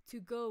Elba to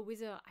go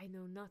whither I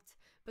know not,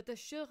 but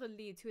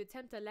assuredly to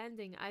attempt a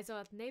landing either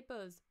at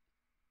Naples,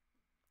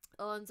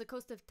 or on the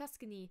coast of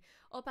Tuscany,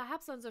 or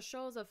perhaps on the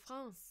shores of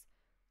France.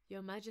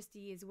 Your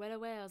Majesty is well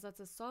aware that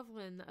the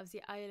sovereign of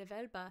the Isle of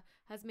Elba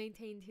has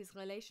maintained his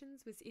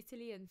relations with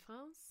Italy and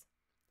France?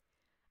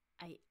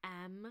 I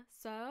am,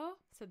 sir,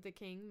 said the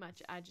king,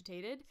 much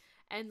agitated,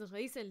 and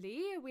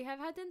recently we have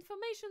had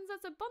information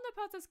that the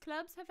Bonapartist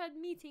clubs have had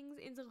meetings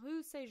in the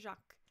Rue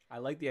Saint-Jacques. I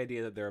like the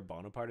idea that there are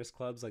Bonapartist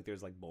clubs, like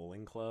there's like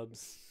bowling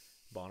clubs,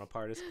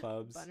 Bonapartist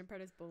clubs.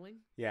 Bonapartist bowling?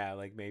 Yeah,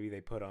 like maybe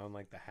they put on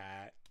like the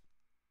hat.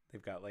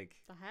 They've got like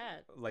The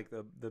hat. like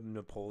the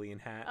Napoleon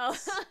hats. Oh.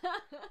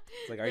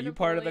 It's like, The are you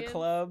part of the Napoleons?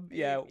 club?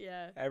 Yeah.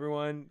 Yeah.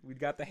 Everyone, we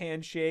got the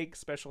handshake,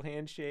 special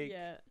handshake.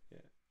 Yeah.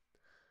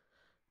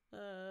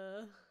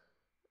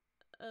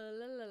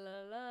 La la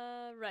la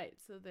la. Right,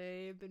 so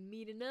they've been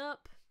meeting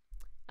up.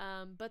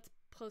 But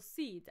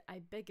proceed, I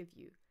beg of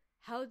you.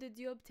 How did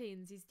you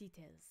obtain these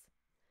details?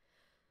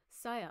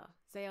 Sire,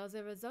 they are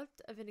the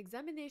result of an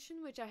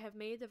examination which I have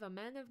made of a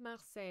man of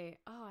Marseille.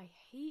 Oh, I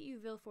hate you,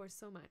 Villefort,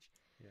 so much.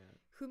 Yeah.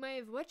 Whom I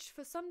have watched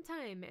for some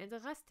time and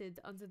arrested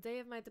on the day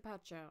of my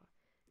departure.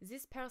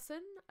 This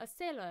person, a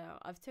sailor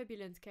of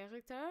turbulent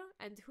character,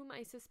 and whom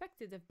I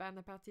suspected of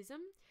Bonapartism,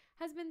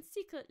 has been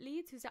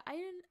secretly to the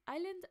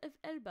island of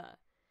Elba.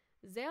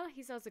 There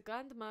he saw the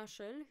Grand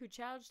Marshal, who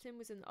charged him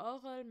with an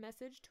oral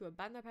message to a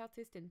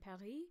Bonapartist in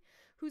Paris,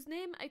 whose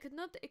name I could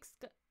not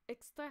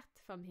extract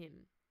from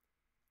him.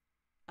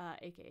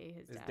 A.k.a.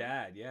 his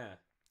dad, yeah.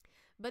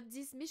 But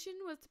this mission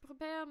was to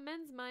prepare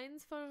men's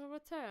minds for a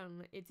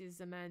return. It is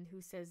the man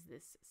who says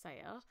this,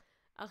 sire.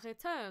 A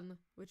return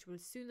which will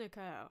soon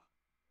occur.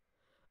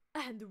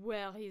 And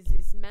where is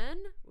this man?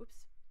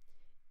 Whoops.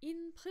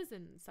 In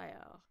prison,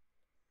 sire.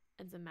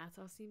 And the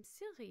matter seems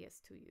serious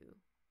to you.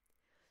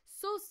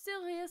 So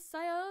serious,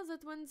 sire,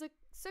 that when the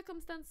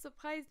circumstance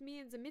surprised me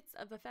in the midst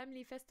of a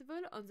family festival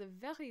on the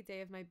very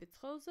day of my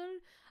betrothal,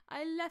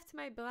 I left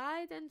my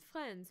bride and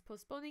friends,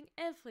 postponing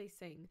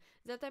everything,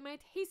 that I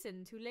might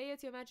hasten to lay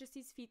at your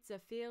majesty's feet the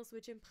fears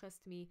which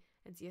impressed me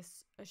and the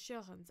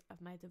assurance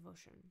of my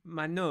devotion.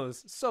 My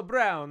nose, so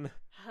brown.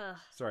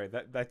 Sorry,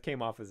 that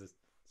came off as a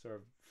sort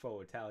of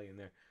faux Italian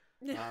there.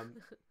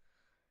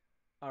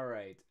 All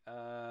right.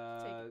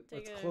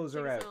 Let's Take close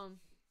her us out. home.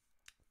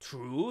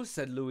 True,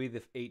 said Louis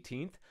the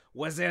 18th.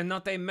 Was there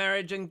not a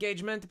marriage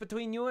engagement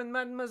between you and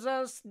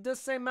Mademoiselle de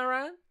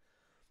Saint-Marin,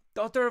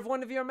 daughter of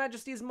one of your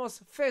Majesty's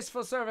most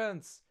faithful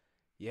servants?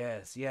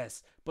 Yes,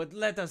 yes, but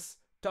let us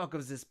talk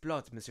of this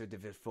plot, Monsieur de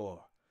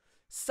Villefort.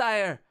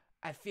 Sire,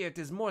 I fear it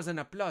is more than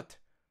a plot.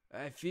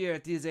 I fear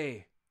it is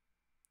a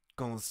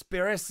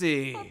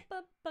conspiracy.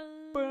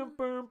 Bum,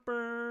 bum,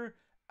 bum.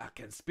 A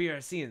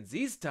conspiracy in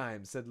these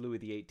times, said Louis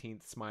the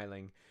 18th,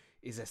 smiling,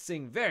 is a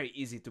thing very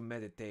easy to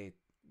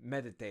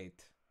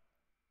meditate.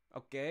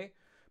 Okay?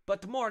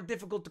 But more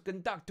difficult to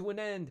conduct to an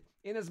end,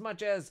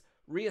 inasmuch as,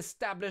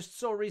 re-established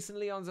so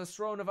recently on the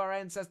throne of our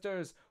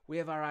ancestors, we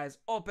have our eyes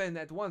open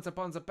at once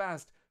upon the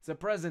past, the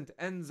present,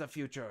 and the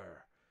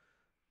future.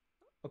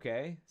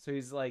 Okay, so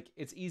he's like,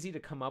 it's easy to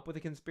come up with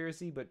a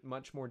conspiracy, but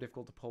much more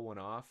difficult to pull one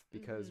off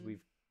because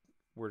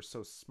we're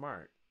so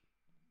smart.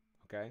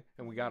 Okay,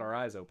 and we got our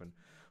eyes open.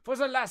 For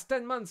the last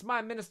 10 months,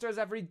 my ministers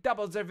have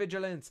redoubled their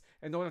vigilance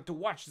in order to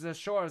watch the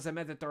shore of the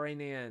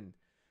Mediterranean.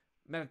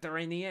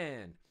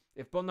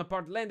 If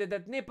Bonaparte landed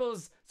at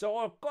Naples, the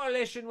whole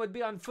coalition would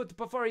be on foot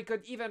before he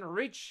could even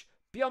reach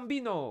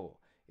Piombino.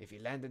 If he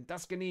landed in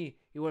Tuscany,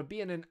 he would be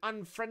in an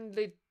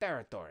unfriendly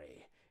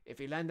territory. If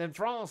he landed in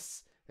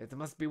France, it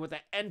must be with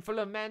a handful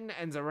of men,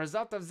 and the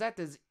result of that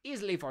is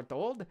easily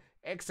foretold,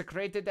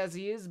 execrated as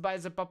he is by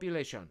the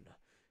population.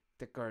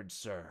 Take courage,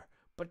 sir,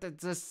 but at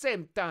the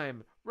same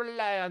time,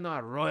 rely on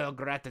our royal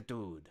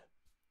gratitude.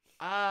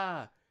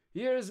 Ah,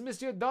 here is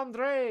Monsieur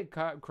d'André,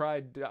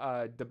 cried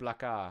de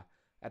Blacas.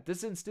 At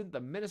this instant, the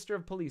minister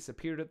of police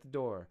appeared at the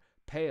door,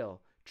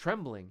 pale,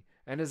 trembling,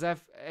 and as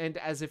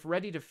if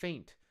ready to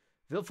faint.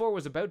 Villefort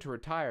was about to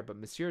retire, but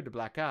Monsieur de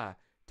Blacas,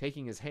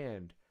 taking his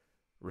hand,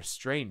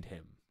 restrained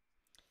him.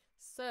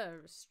 Sir,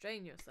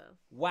 restrain yourself.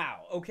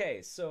 Wow.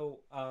 Okay,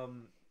 so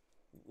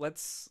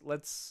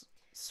let's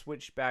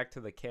switch back to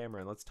the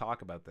camera and let's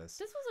talk about this.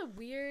 This was a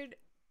weird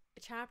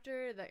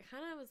chapter that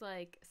kind of was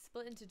like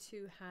split into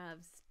two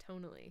halves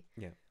tonally.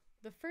 Yeah.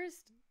 The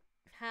first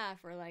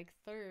half, or like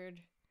third,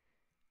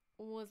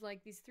 was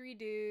like these three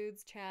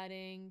dudes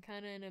chatting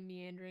kind of in a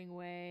meandering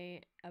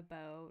way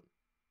about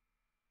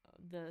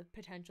the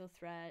potential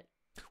threat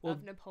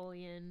of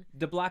Napoleon.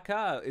 De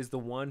Blacas is the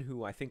one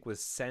who I think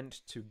was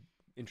sent to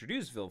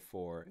introduce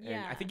Villefort,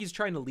 and I think he's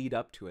trying to lead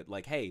up to it,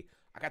 like, hey,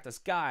 I got this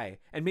guy,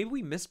 and maybe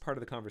we missed part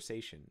of the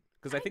conversation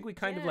because I think we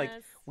kind of like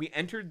we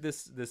entered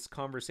this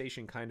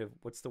conversation kind of,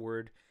 what's the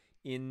word,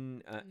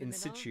 in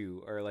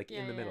situ, or like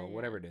in the middle,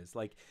 whatever it is,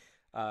 like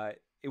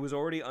it was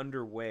already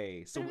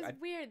underway. So but it was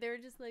weird. They were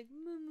just like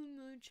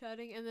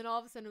chatting, and then all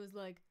of a sudden it was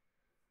like,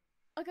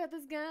 I got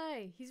this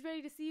guy. He's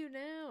ready to see you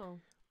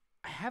now.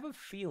 I have a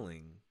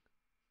feeling.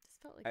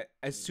 Just felt like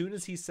as soon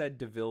as he said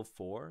de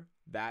Villefort,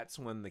 that's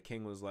when the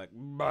king was like,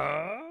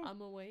 bah!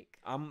 I'm awake.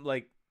 I'm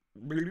like,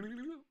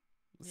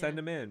 send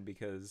him in,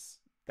 because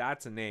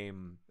that's a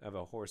name of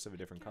a horse of a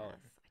different color.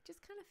 I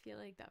just kind of feel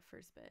like that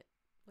first bit,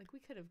 like we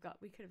could have cut.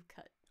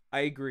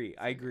 I agree.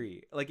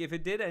 Like, if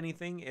it did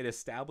anything, it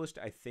established,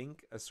 I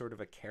think, a sort of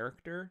a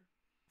character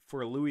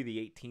for Louis the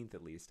 18th,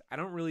 at least. I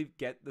don't really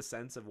get the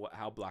sense of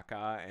how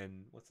Blacas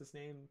and what's his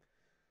name,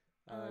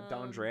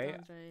 d'André.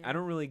 I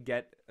don't really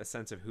get a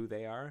sense of who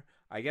they are.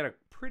 I get a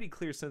pretty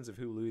clear sense of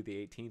who Louis the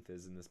 18th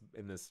is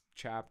in this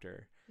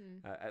chapter.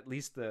 At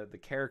least the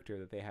character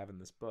that they have in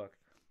this book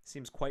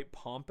seems quite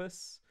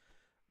pompous,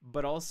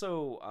 but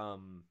also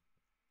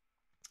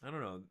I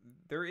don't know.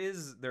 There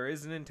is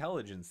an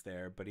intelligence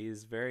there, but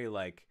he's very,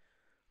 like,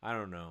 I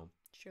don't know.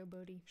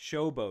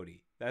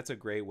 Showboaty. That's a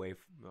great way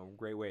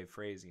of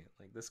phrasing it.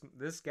 Like,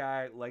 this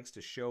guy likes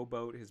to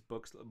showboat his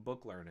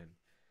book learning,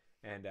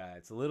 and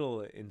it's a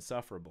little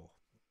insufferable.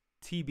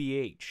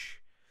 TBH.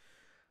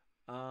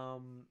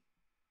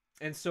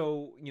 And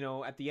so,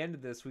 at the end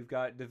of this, we've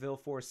got de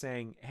Villefort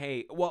saying,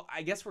 "Hey, well,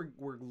 I guess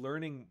we're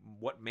learning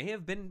what may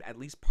have been at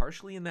least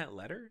partially in that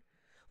letter."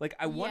 Like,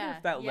 I wonder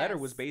if that letter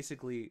was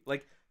basically,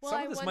 like,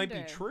 some of this might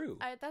be true.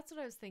 That's what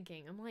I was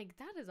thinking. I'm like,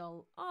 that is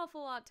an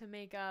awful lot to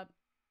make up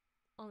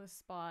on the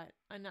spot.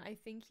 And I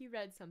think he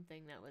read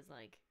something that was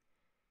like,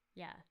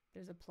 yeah,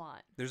 there's a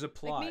plot. There's a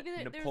plot. Like,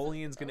 maybe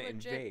Napoleon's going to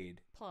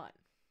invade. Plot.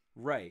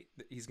 Right.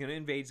 He's going to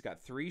invade. He's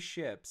got 3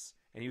 ships,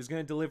 and he was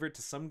going to deliver it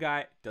to some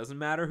guy. Doesn't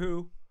matter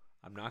who.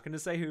 I'm not going to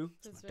say who.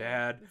 It's my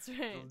dad. That's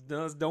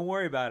right. Don't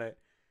worry about it.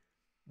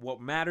 What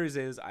matters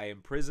is I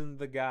imprisoned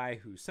the guy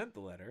who sent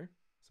the letter,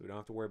 so we don't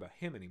have to worry about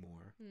him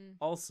anymore.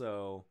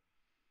 Also,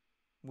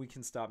 we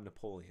can stop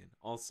Napoleon.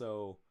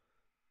 Also,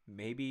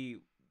 maybe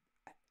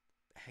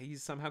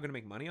he's somehow going to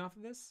make money off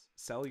of this?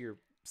 Sell your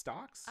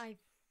stocks?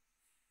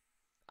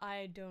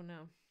 I don't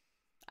know.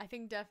 I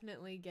think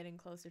definitely getting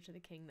closer to the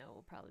king, though,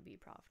 will probably be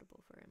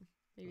profitable for him.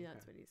 Maybe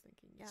that's what he's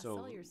thinking. Yeah, so,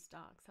 sell your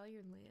stock. Sell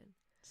your land.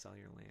 Sell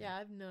your land. Yeah, I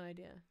have no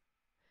idea.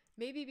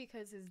 Maybe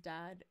because his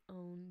dad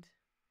owned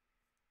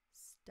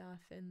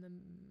stuff in the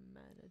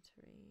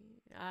Mediterranean.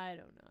 I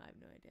don't know. I have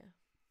no idea.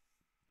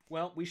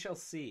 Well, we shall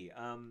see.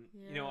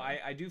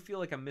 I do feel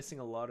like I'm missing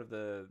a lot of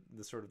the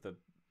sort of the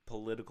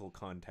political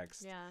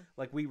context. Yeah.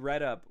 Like we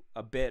read up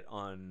a bit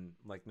on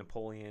like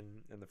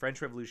Napoleon and the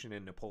French Revolution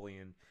and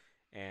Napoleon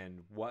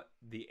and what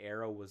the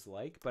era was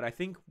like, but I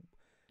think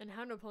And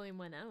how Napoleon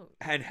went out.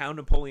 and how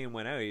Napoleon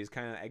went out. He's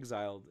kind of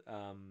exiled.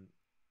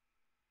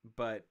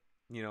 But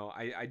you know,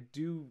 I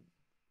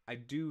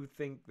do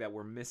think that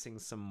we're missing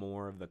some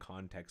more of the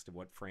context of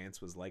what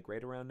France was like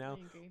right around now.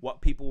 I agree.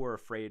 What people were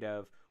afraid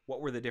of.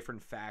 What were the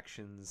different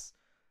factions?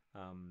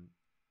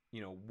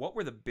 You know, what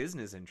were the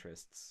business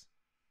interests?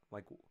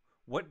 Like,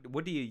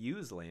 what do you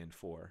use land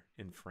for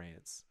in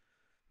France?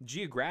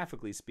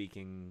 Geographically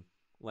speaking,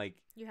 like,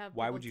 You have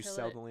why people would you till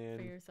sell it the land?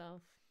 for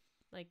yourself?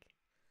 Like,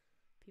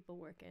 people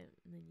work it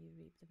and then you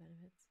reap the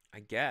benefits. I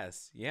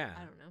guess, yeah.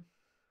 I don't know.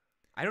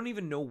 I don't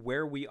even know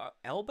where we are.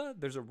 Elba?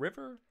 There's a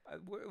river?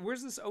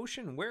 Where's this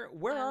ocean? Where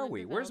are Island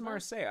we? of Where's Elba?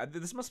 Marseille?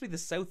 This must be the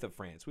south of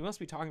France. We must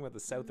be talking about the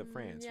south of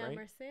France, yeah, right?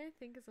 Marseille, I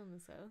think, is on the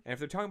south. And if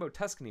they're talking about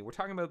Tuscany, we're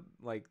talking about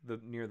like the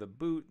near the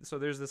boot. So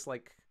there's this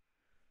like,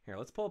 here,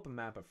 let's pull up a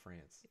map of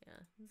France. Yeah,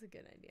 that's a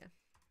good idea.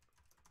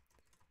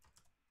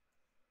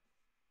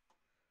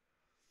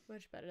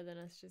 Much better than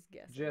us just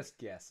guessing. Just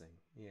guessing,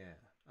 yeah.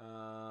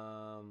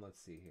 Let's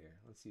see here.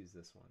 Let's use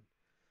this one.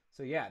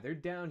 So yeah, they're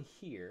down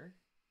here.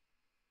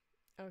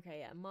 Okay,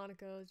 yeah,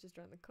 Monaco's just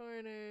around the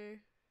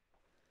corner.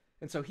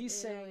 And so he's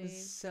saying, Italy.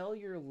 sell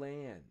your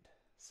land.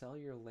 Sell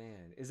your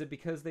land. Is it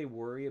because they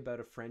worry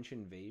about a French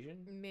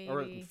invasion? Maybe.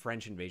 Or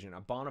French invasion,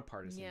 a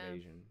Bonapartist Yeah.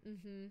 invasion.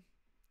 Mm-hmm.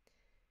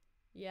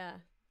 Yeah,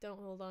 don't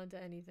hold on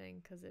to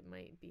anything because it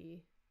might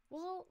be...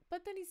 Well,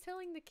 but then he's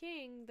telling the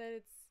king that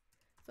it's...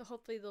 So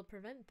hopefully they'll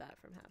prevent that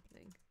from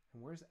happening.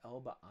 And where's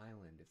Elba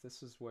Island? If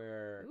this is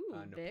where Ooh,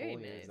 very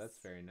Napoleon is, nice. that's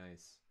very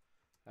nice.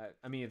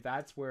 I mean, if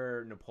that's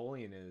where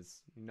Napoleon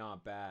is,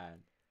 not bad.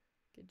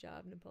 Good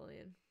job,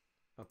 Napoleon.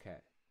 Okay.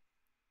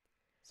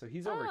 So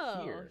he's over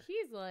here.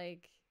 He's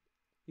like...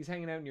 He's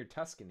hanging out near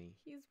Tuscany.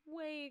 He's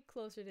way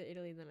closer to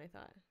Italy than I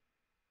thought.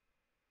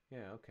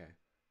 Yeah, okay.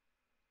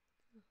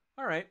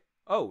 All right.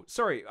 Oh,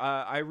 sorry.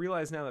 I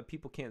realize now that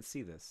people can't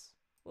see this.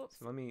 Whoops.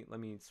 So let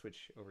me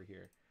switch over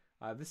here.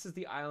 This is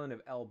the island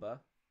of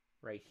Elba,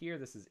 right here.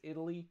 This is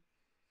Italy,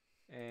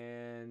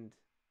 and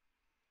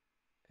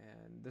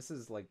this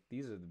is like,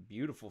 these are the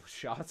beautiful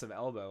shots of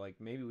Elba. Like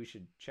maybe we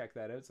should check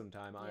that out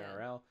sometime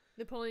IRL.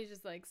 Napoleon's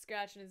just like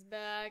scratching his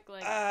back,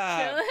 like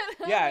Ah,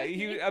 chilling.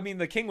 yeah. I mean,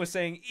 the king was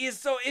saying he's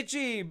so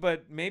itchy,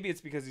 but maybe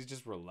it's because he's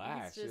just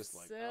relaxed, He's just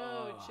like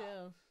so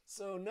chill.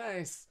 so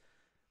nice.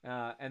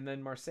 And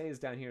then Marseille is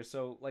down here.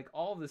 So like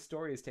all of the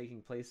story is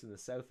taking place in the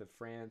south of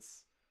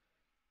France.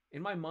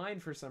 In my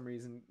mind, for some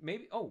reason,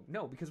 maybe... Oh,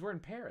 no, because we're in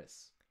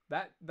Paris.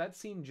 That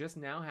scene just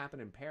now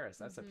happened in Paris.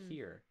 That's up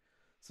here.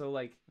 So,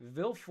 like,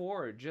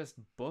 Villefort just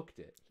booked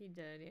it. He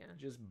did, yeah.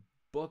 Just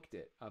booked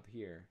it up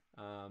here.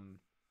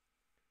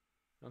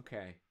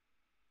 Okay.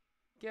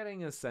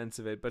 Getting a sense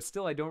of it, but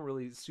still I don't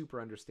really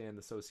super understand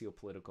the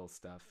socio-political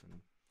stuff.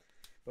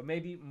 But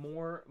maybe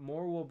more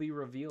will be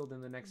revealed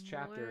in the next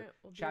chapter.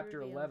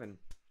 Chapter 11.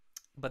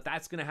 But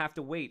that's going to have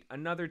to wait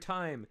another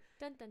time.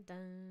 Dun, dun,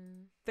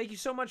 dun. Thank you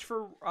so much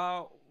for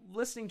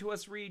listening to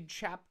us read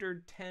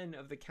Chapter 10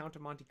 of The Count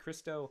of Monte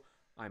Cristo.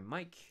 I'm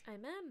Mike.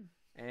 I'm Em.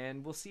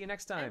 And we'll see you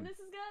next time. And this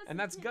is Gus. And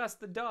that's Gus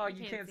the dog.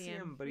 You You can't can't see see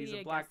him. him, but We he's need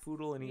a a black Gus-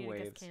 poodle and he We need a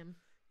Gus waves. cam.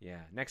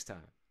 Yeah, next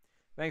time.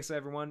 Thanks,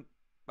 everyone.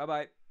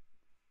 Bye-bye.